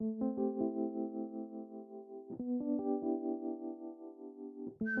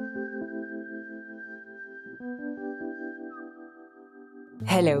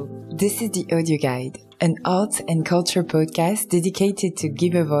Hello, this is The Audio Guide, an art and culture podcast dedicated to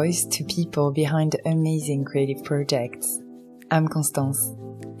give a voice to people behind amazing creative projects. I'm Constance,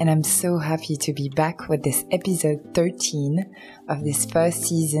 and I'm so happy to be back with this episode 13 of this first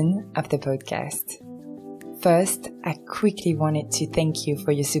season of the podcast. First, I quickly wanted to thank you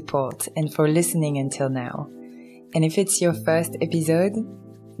for your support and for listening until now. And if it's your first episode,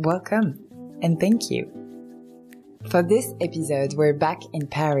 welcome and thank you. For this episode, we're back in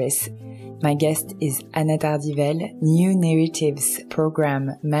Paris. My guest is Anna Tardivel, New Narratives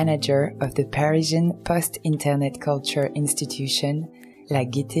Program Manager of the Parisian Post-Internet Culture Institution, La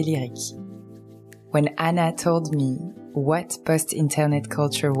Gaîté Lyrique. When Anna told me what post-internet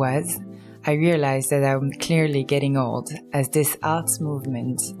culture was, I realized that I'm clearly getting old, as this arts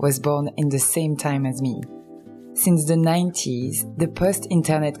movement was born in the same time as me. Since the 90s, the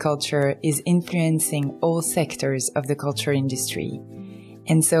post-internet culture is influencing all sectors of the culture industry.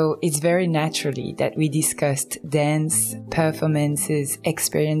 And so it's very naturally that we discussed dance, performances,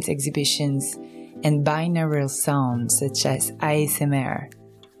 experience exhibitions, and binaural sounds such as ASMR.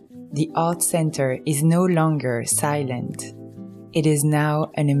 The Art Center is no longer silent. It is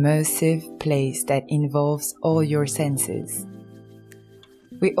now an immersive place that involves all your senses.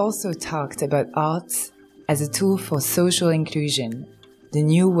 We also talked about arts as a tool for social inclusion, the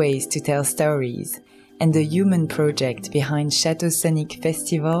new ways to tell stories, and the human project behind Chateau Sonic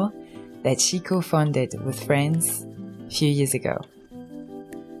Festival that she co-founded with friends a few years ago.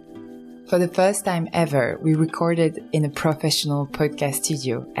 For the first time ever, we recorded in a professional podcast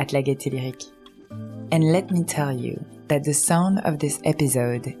studio at La Gaîté Lyrique. And let me tell you that the sound of this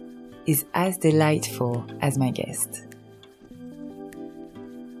episode is as delightful as my guest.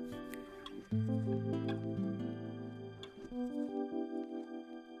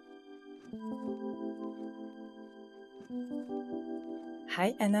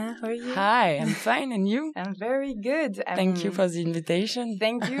 Hi, Anna. How are you? Hi, I'm fine. And you? I'm very good. Thank you for the invitation.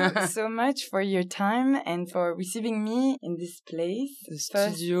 Thank you so much for your time and for receiving me in this place. The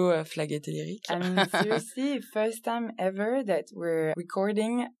studio of La Gaîté Lyrique. Seriously, first time ever that we're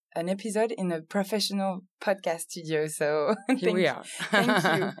recording an episode in a professional podcast studio. So Here we are.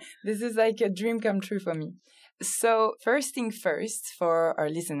 Thank you. This is like a dream come true for me. So first thing first, for our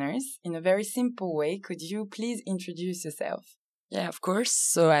listeners, in a very simple way, could you please introduce yourself? Yeah, of course.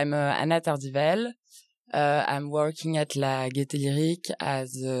 So I'm Anna Tardivel. I'm working at La Gaîté Lyrique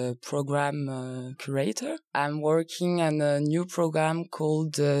as a program curator. I'm working on a new program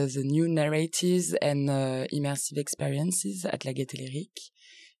called the New Narratives and Immersive Experiences at La Gaîté Lyrique.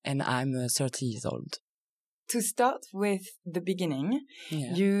 And I'm 30 years old. To start with the beginning,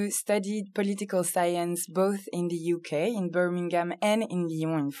 You studied political science both in the UK, in Birmingham, and in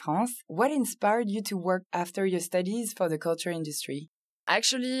Lyon, in France. What inspired you to work after your studies for the culture industry?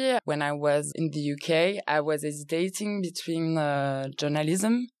 Actually, when I was in the UK, I was hesitating between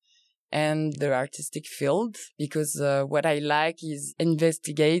journalism and the artistic field, because what I like is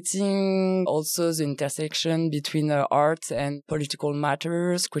investigating also the intersection between art and political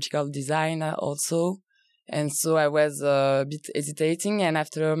matters, critical design also. And so I was a bit hesitating. And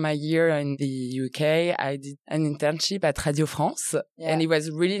after my year in the UK, I did an internship at Radio France. Yeah. And it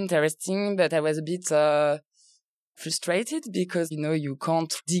was really interesting, but I was a bit frustrated because, you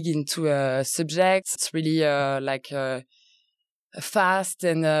can't dig into a subject. It's really fast,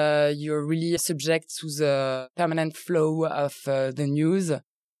 and you're really subject to the permanent flow of the news.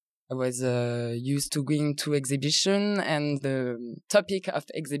 I was used to going to exhibition, and the topic of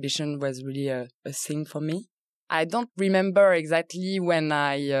exhibition was really a thing for me. I don't remember exactly when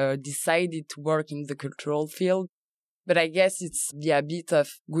I decided to work in the cultural field, but I guess it's the habit of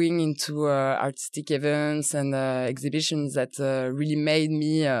going into artistic events and exhibitions that really made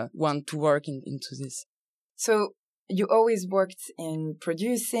me want to work into this. So you always worked in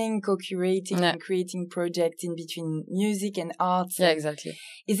producing, co-curating, and creating projects in between music and arts. Yeah, exactly.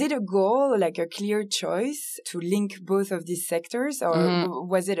 Is it a goal, like a clear choice to link both of these sectors, or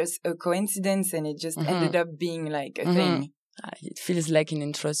was it a coincidence and it just ended up being like a thing? It feels like an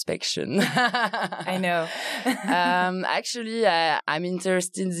introspection. I know. Actually, I'm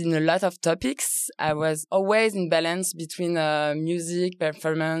interested in a lot of topics. I was always in balance between music,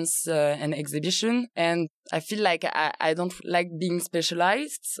 performance, and exhibition. And I feel like I don't like being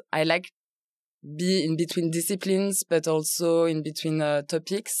specialized. I like be in between disciplines, but also in between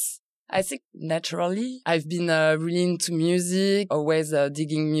topics. I think naturally I've been really into music, always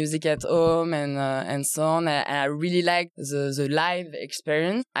digging music at home and so on. I really like the live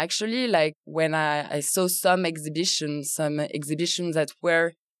experience. Actually, like when I saw some exhibitions that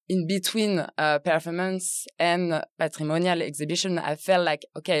were in between performance and patrimonial exhibition, I felt like,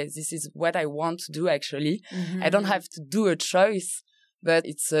 okay, this is what I want to do actually. I don't have to do a choice, but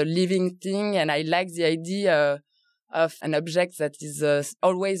it's a living thing. And I like the idea of an object that is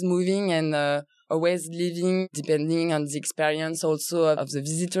always moving and always living, depending on the experience also of the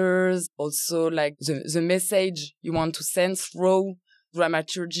visitors, also like the message you want to send through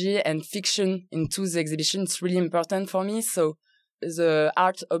dramaturgy and fiction into the exhibition. It's really important for me. So the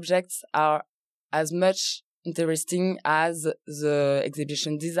art objects are as much interesting as the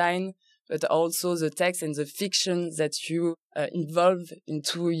exhibition design, but also the text and the fiction that you involve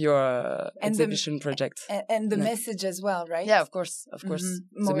into your exhibition project. And the message as well, right? Yeah, of course, of course.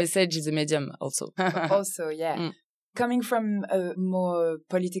 The message is a medium also. Also, yeah. Coming from a more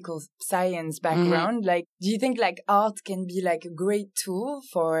political science background, like, do you think like art can be like a great tool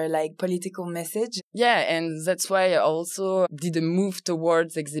for like political message? Yeah, and that's why I also did a move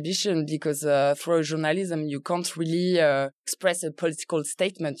towards exhibition, because through journalism, you can't really express a political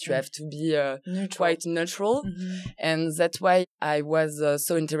statement. You have to be quite neutral. And that's why I was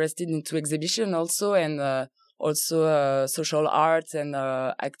so interested into exhibition also, and also social art and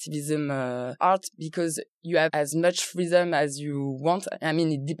activism art, because you have as much freedom as you want. I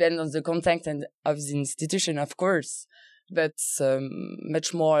mean, it depends on the content and of the institution, of course, but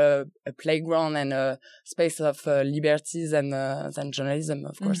much more a playground and a space of liberties than journalism,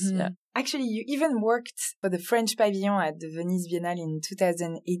 of course. Yeah. Actually, you even worked for the French pavilion at the Venice Biennale in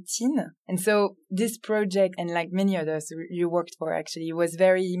 2018. And so this project, and like many others you worked for, actually was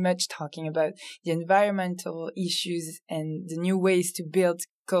very much talking about the environmental issues and the new ways to build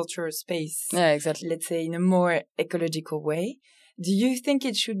cultural space. Yeah, exactly. Let's say in a more ecological way. Do you think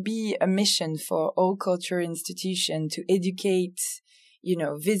it should be a mission for all cultural institutions to educate,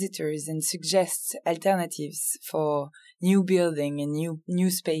 visitors and suggest alternatives for new building and new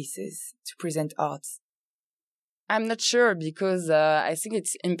spaces to present art? I'm not sure, because I think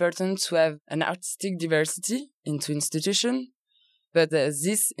it's important to have an artistic diversity into institution, but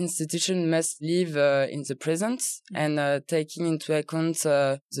this institution must live in the present and taking into account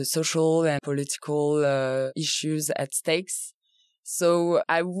the social and political issues at stakes. So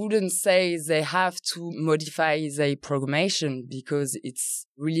I wouldn't say they have to modify their programmation, because it's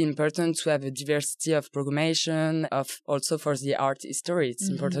really important to have a diversity of programmation, also for the art history. It's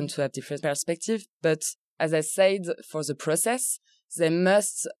important to have different perspectives. But as I said, for the process, they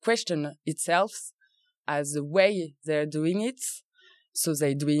must question itself as the way they're doing it. So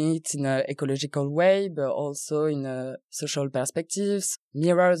they're doing it in an ecological way, but also in a social perspectives,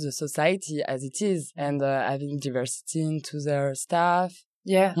 mirror the society as it is, and having diversity into their staff.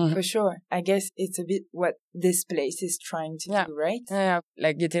 Yeah, for sure. I guess it's a bit what this place is trying to do, right? Yeah,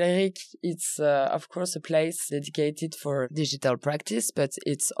 like Gaîté Lyrique, it's of course a place dedicated for digital practice, but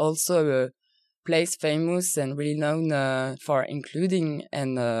it's also a place famous and really known for including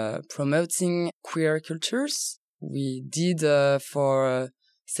and promoting queer cultures. We did for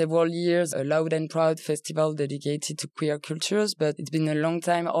several years a Loud and Proud festival dedicated to queer cultures, but it's been a long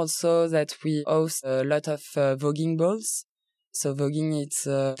time also that we host a lot of voguing balls. So voguing, it's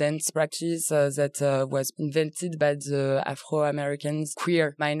a dance practice that was invented by the Afro-American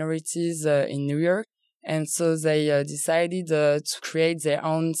queer minorities in New York. And so they decided to create their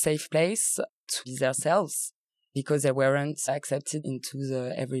own safe place to be themselves, because they weren't accepted into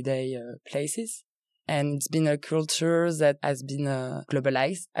the everyday places. And it's been a culture that has been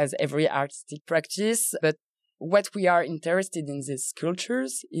globalized as every artistic practice. But what we are interested in these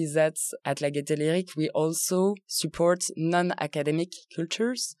cultures is that at La Gaîté Lyrique, we also support non-academic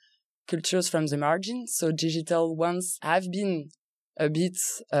cultures from the margin. So digital ones have been a bit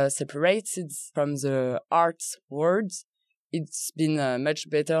separated from the art world. It's been much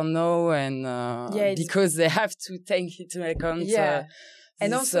better now, and because they have to take into account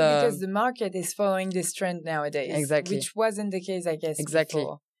and also because the market is following this trend nowadays. Exactly. Which wasn't the case, I guess,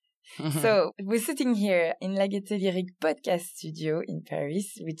 before. So we're sitting here in La Gaîté Lyrique podcast studio in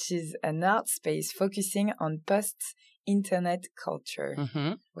Paris, which is an art space focusing on post-internet culture.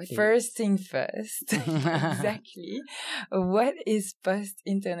 First thing first. Exactly. What is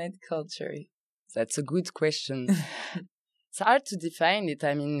post-internet culture? That's a good question. It's hard to define it,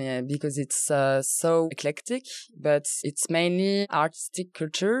 I mean, because it's so eclectic, but it's mainly artistic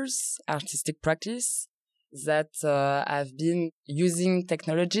cultures, artistic practice that have been using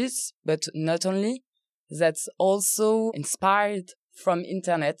technologies, but not only, that's also inspired from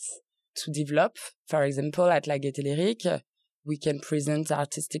internet to develop. For example, at La Gaîté Lyrique, we can present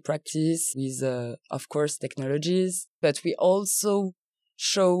artistic practice with, of course, technologies, but we also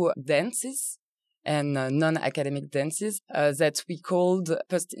show dances. and non-academic dances that we called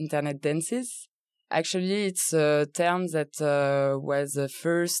post-internet dances. Actually, it's a term that was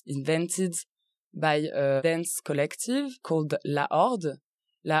first invented by a dance collective called La Horde.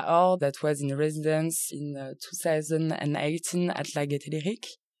 La Horde that was in residence in 2018 at La Gaîté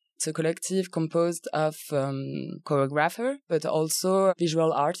Lyrique. It's a collective composed of choreographer, but also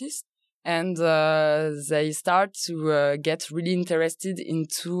visual artists. And they start to get really interested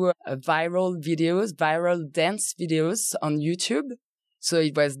into viral dance videos on YouTube. So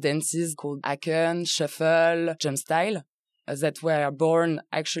it was dances called Haken, Shuffle, Jump Style that were born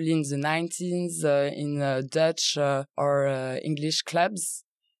actually in the 90s in Dutch or English clubs.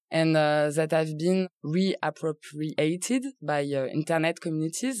 And that have been reappropriated by internet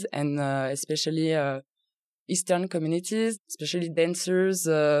communities and especially Eastern communities, especially dancers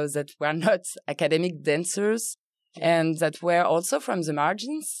that were not academic dancers and that were also from the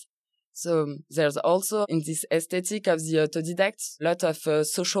margins. So there's also in this aesthetic of the autodidact a lot of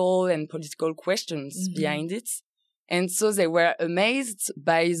social and political questions behind it. And so they were amazed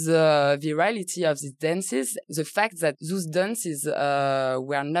by the virality of these dances, the fact that those dances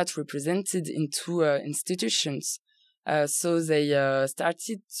were not represented into institutions. So they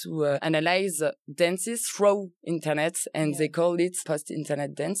started to analyze dances through internet, and they call it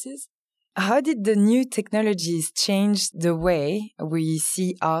post-internet dances. How did the new technologies change the way we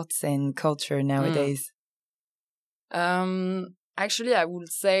see arts and culture nowadays? Actually, I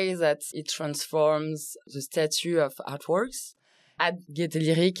would say that it transforms the statue of artworks. At Gaîté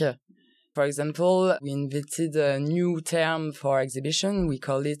Lyrique, for example, we invented a new term for exhibition. We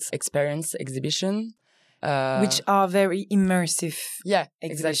call it experience exhibition. Which are very immersive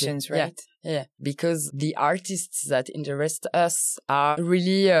exhibitions, exactly. right? Yeah, because the artists that interest us are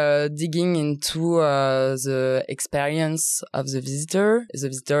really digging into the experience of the visitor. The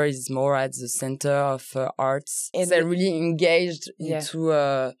visitor is more at the center of arts. And they're really engaged into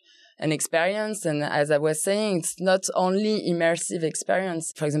an experience. And as I was saying, it's not only immersive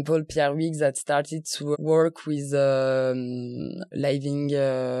experience. For example, Pierre Huyghe that started to work with living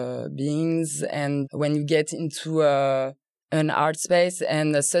beings. And when you get into an art space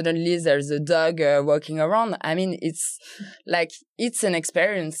and suddenly there's a dog walking around, I mean, it's like, it's an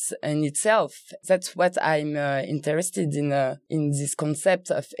experience in itself. That's what I'm interested in this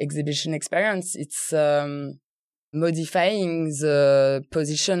concept of exhibition experience. It's modifying the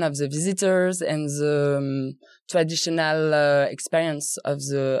position of the visitors and the traditional experience of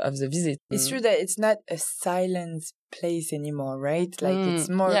the visit. It's true that it's not a silent place anymore, right? Like it's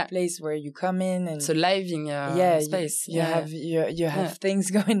more a place where you come in and it's a living space. You have things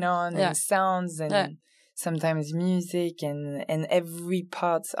going on and sounds and sometimes music and every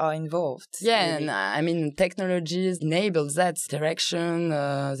parts are involved. Yeah, really. And I mean technologies enables that direction,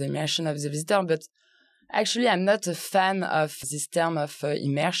 the immersion of the visitor, but actually, I'm not a fan of this term of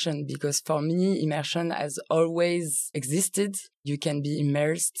immersion because for me, immersion has always existed. You can be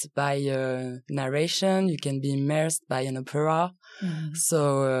immersed by narration. You can be immersed by an opera. Mm-hmm.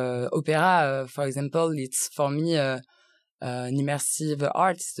 So opera, for example, it's for me an immersive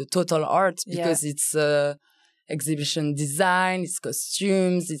art. It's a total art because it's exhibition design, it's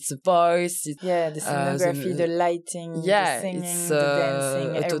costumes, it's a voice. It's, the scenography, the lighting, the singing, it's the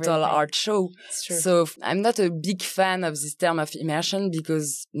dancing, a total art show. It's true. So I'm not a big fan of this term of immersion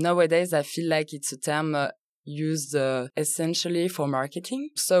because nowadays I feel like it's a term used essentially for marketing.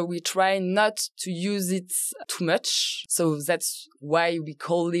 So we try not to use it too much. So that's why we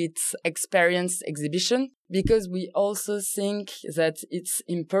call it experience exhibition, because we also think that it's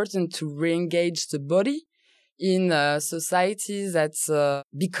important to re-engage the body in a society that's,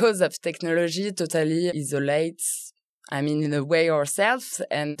 because of technology, totally isolates, I mean, in a way ourselves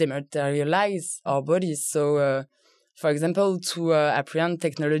and dematerialize our bodies. So, for example, to apprehend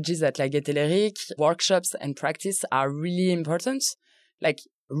technologies at La Gaîté Lyrique, workshops and practice are really important. Like,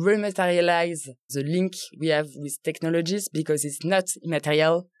 rematerialize the link we have with technologies because it's not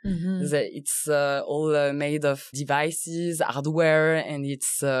immaterial. Mm-hmm. It's all made of devices, hardware, and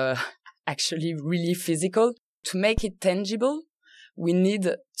it's actually really physical. To make it tangible, we need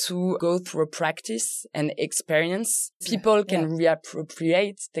to go through a practice and experience. People can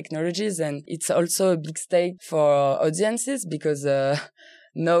reappropriate technologies, and it's also a big stake for audiences because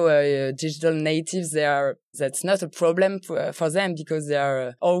no digital natives, that's not a problem for them because they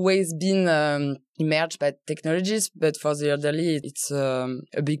are always been emerged by technologies, but for the elderly, it's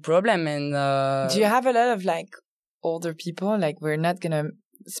a big problem. And do you have a lot of like older people? Like we're not gonna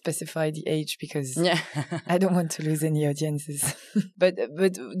specify the age because Yeah. I don't want to lose any audiences. But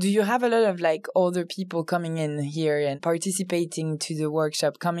do you have a lot of like older people coming in here and participating to the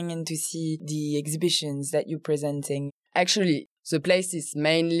workshop, coming in to see the exhibitions that you're presenting? Actually, the place is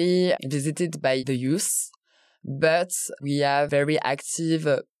mainly visited by the youth, but we have very active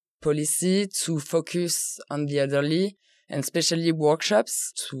policy to focus on the elderly, and especially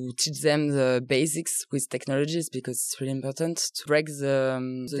workshops to teach them the basics with technologies, because it's really important to break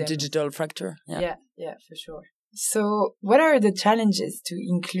the digital fracture. Yeah, for sure. So what are the challenges to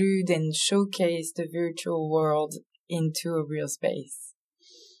include and showcase the virtual world into a real space?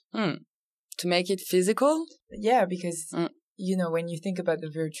 To make it physical? Yeah, because, you know, when you think about the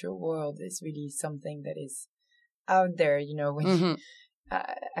virtual world, it's really something that is out there, you know, when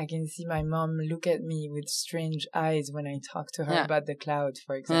I can see my mom look at me with strange eyes when I talk to her about the cloud,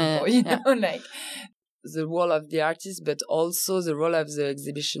 for example, you know, like the role of the artist, but also the role of the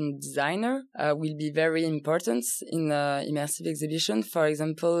exhibition designer will be very important in immersive exhibition. For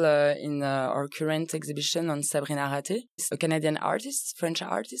example, in our current exhibition on Sabrina Raté, a Canadian artist, French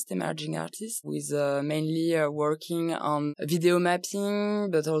artist, emerging artist, who is mainly working on video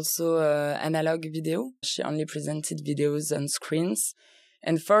mapping, but also analog video. She only presented videos on screens.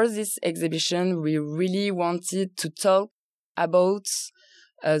 And for this exhibition, we really wanted to talk about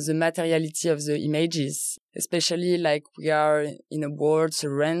the materiality of the images, especially like we are in a world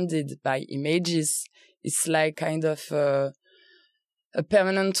surrounded by images. It's like kind of a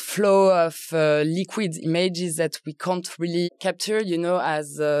permanent flow of liquid images that we can't really capture, you know,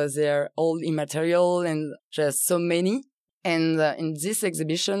 as they're all immaterial and just so many. And in this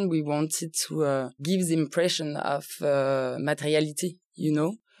exhibition, we wanted to give the impression of materiality, you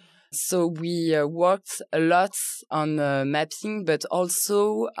know. So we worked a lot on mapping, but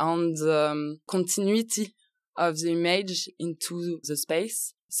also on the continuity of the image into the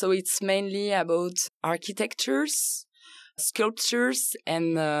space. So it's mainly about architectures, sculptures,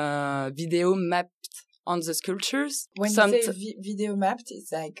 and video mapped on the sculptures. When you say video mapped,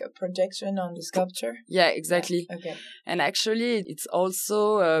 it's like a projection on the sculpture? Yeah, exactly. Yeah. Okay. And actually, it's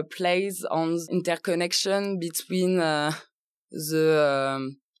also plays on interconnection between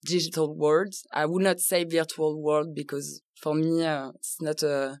the digital world. I would not say virtual world because for me, it's not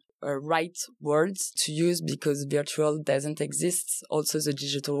a right word to use because virtual doesn't exist. Also, the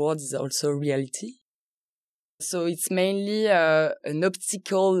digital world is also reality. So it's mainly an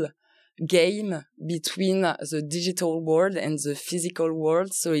optical game between the digital world and the physical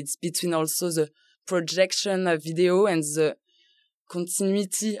world. So it's between also the projection of video and the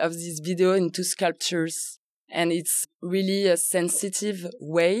continuity of this video into sculptures. And it's really a sensitive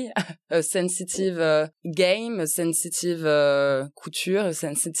way, a sensitive game, a sensitive couture, a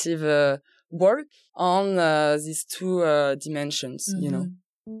sensitive work on these two dimensions, you know.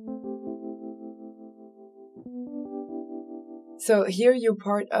 So here you're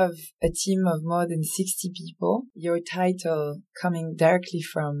part of a team of more than 60 people. Your title coming directly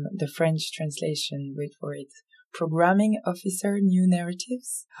from the French translation, wait for it, Programming Officer, New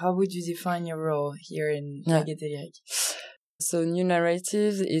Narratives. How would you define your role here in Baguette? So New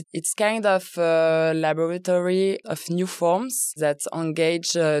Narratives, it's kind of a laboratory of new forms that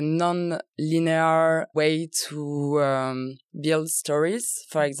engage a non-linear way to build stories.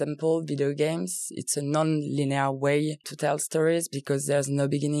 For example, video games, it's a non-linear way to tell stories because there's no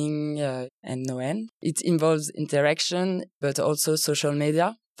beginning and no end. It involves interaction, but also social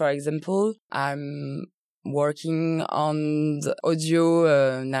media. For example, I'm working on the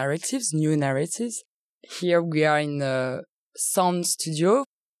audio narratives, new narratives. Here we are in a sound studio.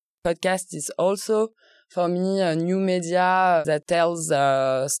 Podcast is also, for me, a new media that tells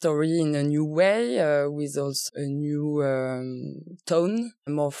a story in a new way, with also a new tone,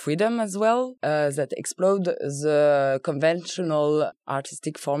 more freedom as well, that explode the conventional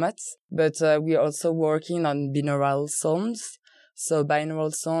artistic formats. But we're also working on binaural sounds. So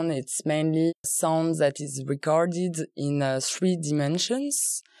binaural sound, it's mainly sound that is recorded in 3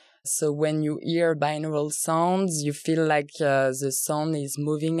 dimensions. So when you hear binaural sounds, you feel like the sound is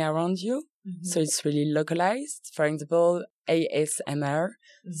moving around you. Mm-hmm. So it's really localized. For example, ASMR,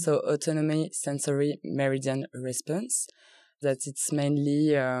 so Autonomy Sensory Meridian Response, that it's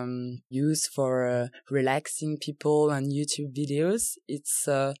mainly used for relaxing people on YouTube videos. It's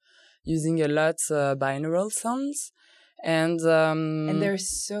using a lot binaural sounds. And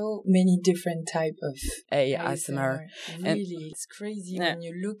there's so many different type of ASMR. Really, it's crazy when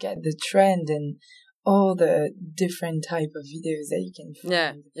you look at the trend and all the different type of videos that you can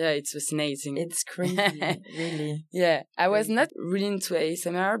find. Yeah, it's fascinating. It's crazy, really. Yeah, I was not really into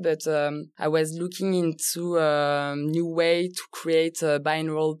ASMR, but I was looking into a new way to create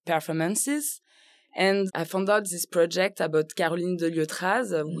binaural performances. And I found out this project about Caroline de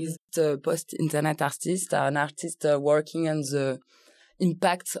Liotraz, with the post-internet artist, an artist working on the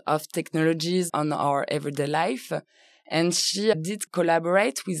impact of technologies on our everyday life. And she did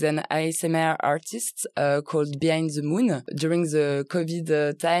collaborate with an ASMR artist called Behind the Moon during the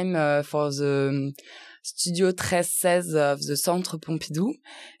COVID time for the Studio 1316 of the Centre Pompidou.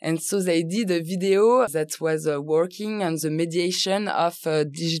 And so they did a video that was working on the mediation of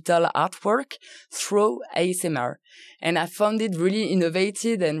digital artwork through ASMR. And I found it really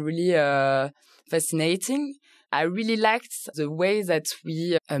innovative and really fascinating. I really liked the way that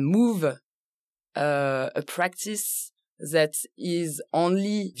we move a practice that is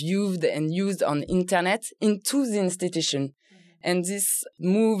only viewed and used on internet into the institution. Mm-hmm. And this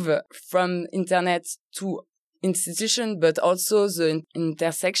move from internet to institution, but also the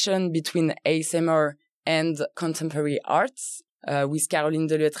intersection between ASMR and contemporary arts with Caroline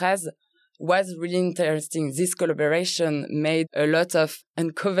de Liotraz was really interesting. This collaboration made a lot of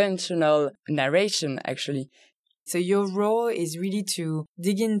unconventional narration, actually. So your role is really to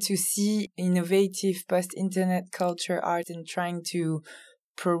dig in to see innovative post-internet culture art and trying to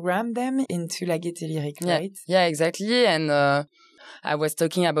program them into la Gaieté Lyrique, right? Yeah, exactly. And I was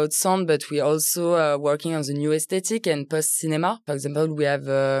talking about sound, but we also working on the new aesthetic and post-cinema. For example, we have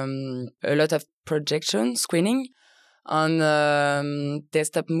a lot of projection screening on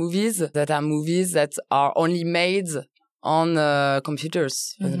desktop movies that are only made on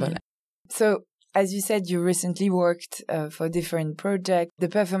computers, for example. So, as you said, you recently worked for different projects. The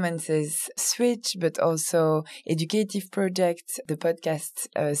performances switch, but also educative projects, the podcast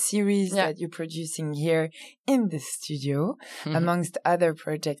series that you're producing here in the studio, amongst other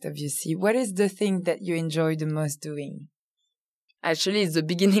projects, obviously. What is the thing that you enjoy the most doing? Actually, it's the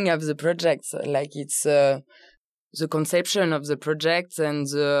beginning of the project. Like, it's the conception of the project and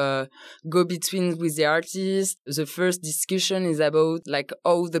the go-between with the artist. The first discussion is about like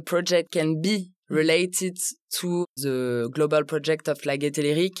how the project can be related to the global project of La Gaieté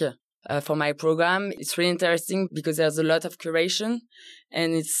Lyrique. For my program, it's really interesting because there's a lot of curation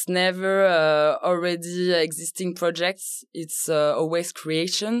and it's never already existing projects. It's always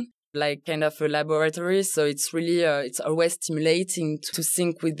creation, like kind of a laboratory. So it's really, it's always stimulating to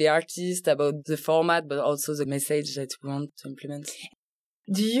think with the artist about the format, but also the message that we want to implement.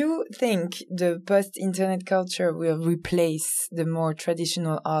 Do you think the post-internet culture will replace the more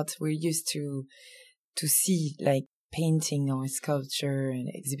traditional art we're used to see, like painting or sculpture and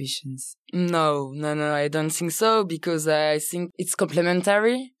exhibitions? No, I don't think so, because I think it's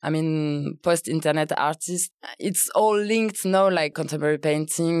complementary. I mean, post-internet artists, it's all linked now, like contemporary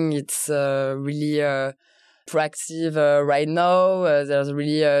painting. It's really proactive right now. There's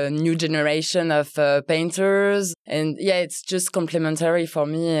really a new generation of painters. And yeah, it's just complementary for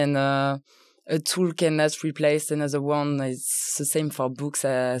me. And a tool cannot replace another one. It's the same for books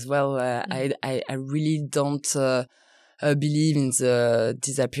as well. I really don't believe in the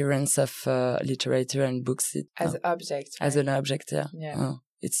disappearance of literature and books. As an object. Right? As an object, yeah. Yeah.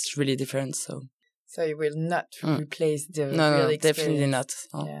 It's really different, so. So it will not replace the real experience. Definitely not.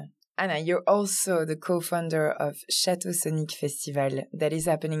 Oh. Yeah. Anna, you're also the co-founder of Château Sonic Festival that is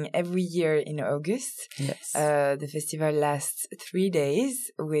happening every year in August. Yes. The festival lasts 3 days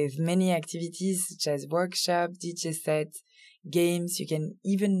with many activities such as workshop, DJ set, games. You can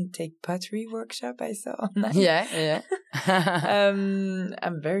even take pottery workshop, I saw online. Yeah.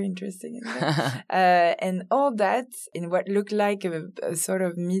 I'm very interested in that. And all that in what looked like a sort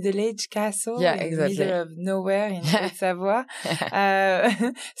of middle-aged castle in the middle of nowhere in Haute-Savoie.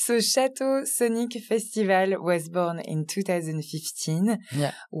 So Château Sonic Festival was born in 2015.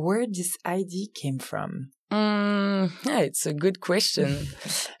 Yeah. Where this idea came from? Yeah, it's a good question.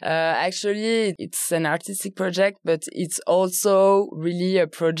 Actually, it's an artistic project, but it's also really a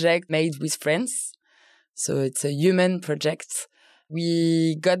project made with friends. So it's a human project.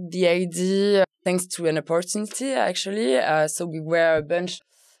 We got the idea thanks to an opportunity, actually. So we were a bunch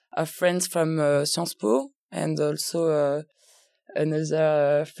of friends from Sciences Po and also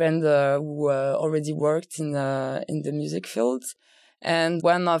another friend who already worked in the music field. And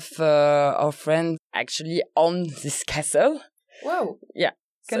one of our friends actually owned this castle. Whoa. Yeah.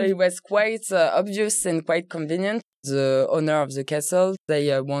 So it was quite obvious and quite convenient. The owner of the castle,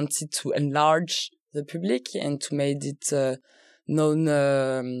 they wanted to enlarge the public and to make it known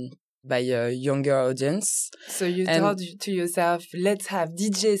by a younger audience. So you told to yourself, let's have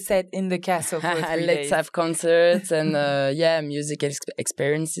DJ set in the castle for 3 days. Let's have concerts and music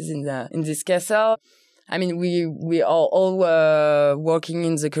experiences in this castle. I mean, we are all working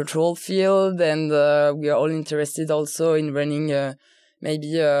in the cultural field, and we are all interested also in running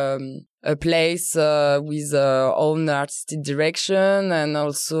maybe a place with our own artistic direction, and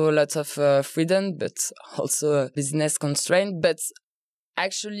also lots of freedom, but also business constraint. But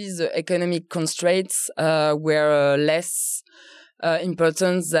actually, the economic constraints were less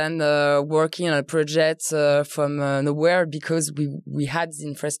important than working on a project from nowhere, because we had the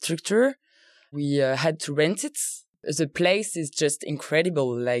infrastructure. We had to rent it. The place is just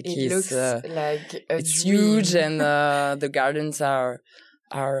incredible. Like it looks like it's dream. huge, and the gardens are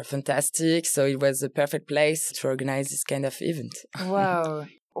fantastic. So it was the perfect place to organize this kind of event. Wow.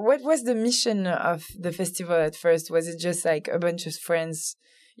 What was the mission of the festival at first? Was it just like a bunch of friends,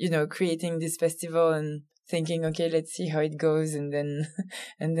 creating this festival and thinking, okay, let's see how it goes, and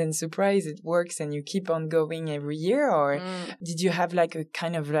then surprise, it works and you keep on going every year? Or did you have like a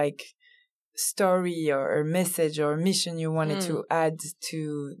kind of like story or a message or a mission you wanted to add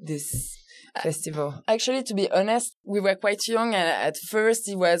to this festival? Actually, to be honest, we were quite young, and at first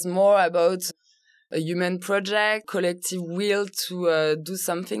it was more about a human project, collective will to do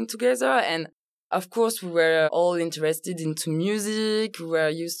something together. And of course, we were all interested into music. We were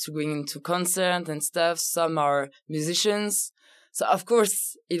used to going into concerts and stuff. Some are musicians. So, of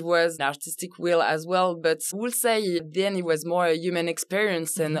course, it was an artistic will as well. But we'll say then it was more a human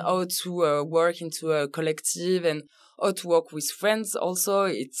experience, and how to work into a collective, and how to work with friends also.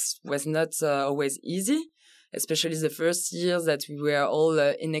 It was not always easy, especially the first years that we were all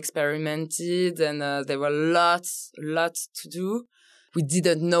inexperimented, and there were lots to do. We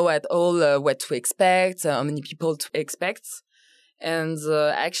didn't know at all what to expect, how many people to expect. And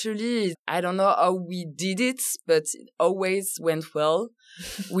actually, I don't know how we did it, but it always went well.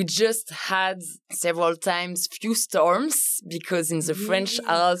 We just had several times few storms, because in the French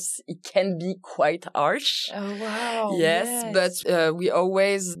Alps, it can be quite harsh. Oh, wow. Yes. But we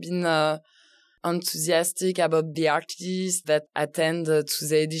always been enthusiastic about the artists that attend to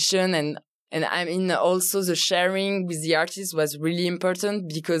the edition. And I mean, also the sharing with the artists was really important,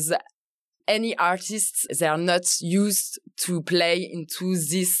 because any artists, they are not used to play into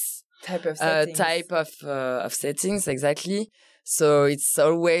this type of settings. Exactly. So it's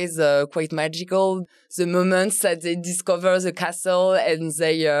always quite magical. The moments that they discover the castle and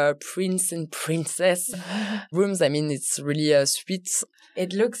they prince and princess rooms. I mean, it's really sweet.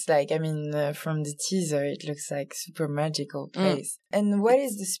 It looks like, from the teaser, it looks like super magical place. And what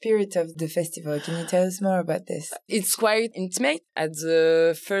is the spirit of the festival? Can you tell us more about this? It's quite intimate. At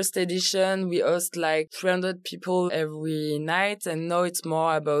the first edition, we host like 300 people every night, and now it's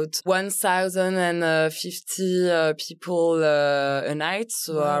more about 1,050 people a night,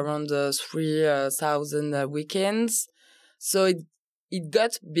 so around 3,000 weekends. So it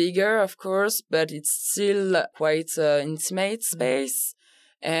got bigger, of course, but it's still quite intimate space.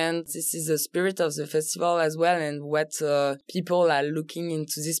 And this is the spirit of the festival as well. And what people are looking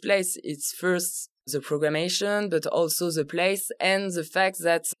into this place, it's first the programmation, but also the place and the fact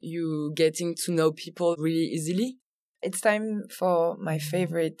that you getting to know people really easily. It's time for my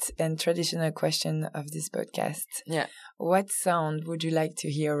favorite and traditional question of this podcast. Yeah. What sound would you like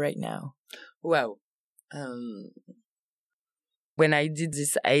to hear right now? Wow. When I did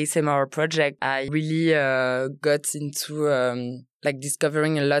this ASMR project, I really got into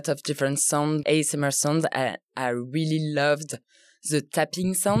discovering a lot of different sound, ASMR sounds. I really loved the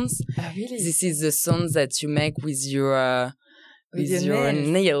tapping sounds. Oh, really? This is the sounds that you make with your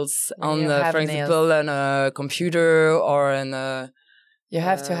nails on, for example, on a computer or on You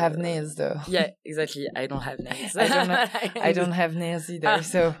have to have nails, though. Yeah, exactly. I don't have nails. I don't have nails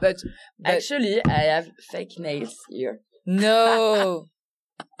either. But actually, I have fake nails here. No.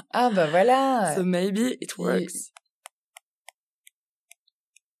 Bah voilà. So maybe it works.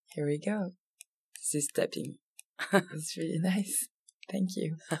 Here we go. This is tapping. It's really nice. Thank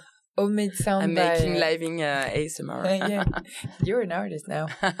you. Homemade sound. I'm making living ASMR. Yeah. You're an artist now.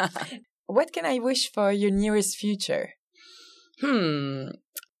 What can I wish for your nearest future?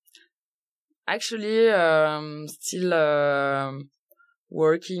 Actually, still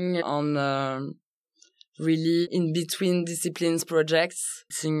working on really in between disciplines projects.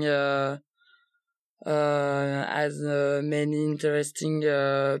 Seeing as many interesting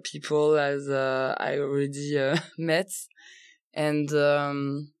people as I already met, and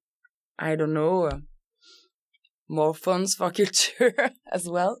I don't know, more funds for culture as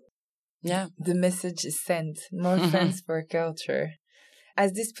well. Yeah, the message is sent. More funds for culture.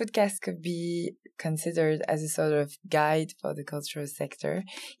 As this podcast could be considered as a sort of guide for the cultural sector,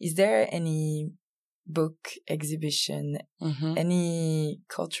 is there any book, exhibition, any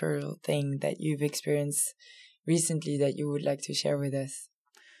cultural thing that you've experienced recently that you would like to share with us?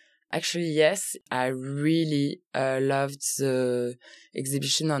 Actually, yes, I really loved the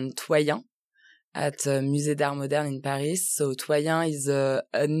exhibition on Toyen at Musée d'Art Moderne in Paris. So Toyen is a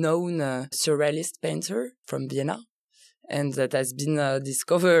known surrealist painter from Vienna, and that has been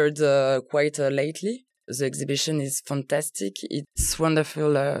discovered quite lately. The exhibition is fantastic. It's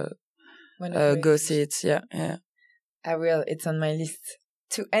wonderful. Go see it. Yeah. I will. It's on my list.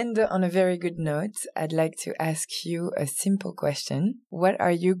 To end on a very good note, I'd like to ask you a simple question. What are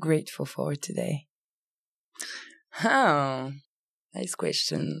you grateful for today? Nice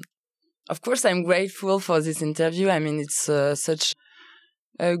question. Of course, I'm grateful for this interview. I mean, it's such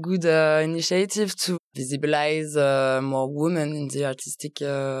a good initiative to visibilize more women in the artistic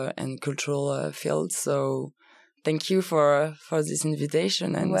and cultural field. So thank you for this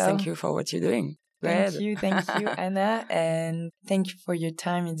invitation, and thank you for what you're doing. Thank you, Anna, and thank you for your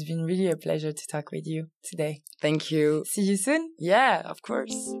time. It's been really a pleasure to talk with you today. Thank you. See you soon. Yeah, of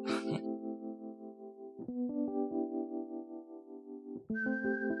course.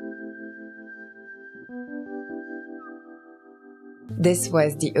 This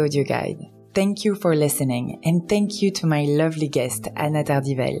was the audio guide. Thank you for listening, and thank you to my lovely guest, Anna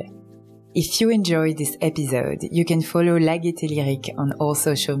Tardivel. If you enjoyed this episode, you can follow La Gaieté Lyrique on all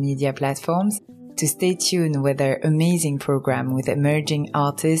social media platforms to stay tuned with their amazing program with emerging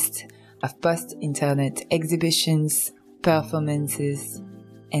artists of post-internet exhibitions, performances,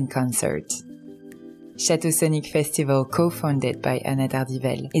 and concerts. Château Sonic Festival, co-founded by Anna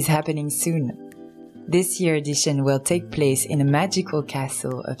Tardivel, is happening soon. This year edition will take place in a magical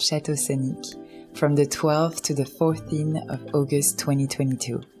castle of Château Sonic from the 12th to the 14th of August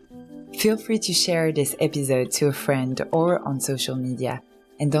 2022. Feel free to share this episode to a friend or on social media,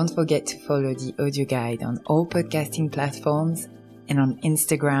 and don't forget to follow the audio guide on all podcasting platforms and on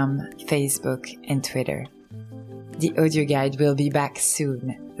Instagram, Facebook, and Twitter. The audio guide will be back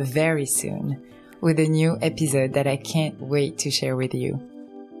soon, very soon, with a new episode that I can't wait to share with you.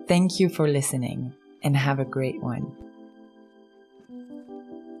 Thank you for listening, and have a great one.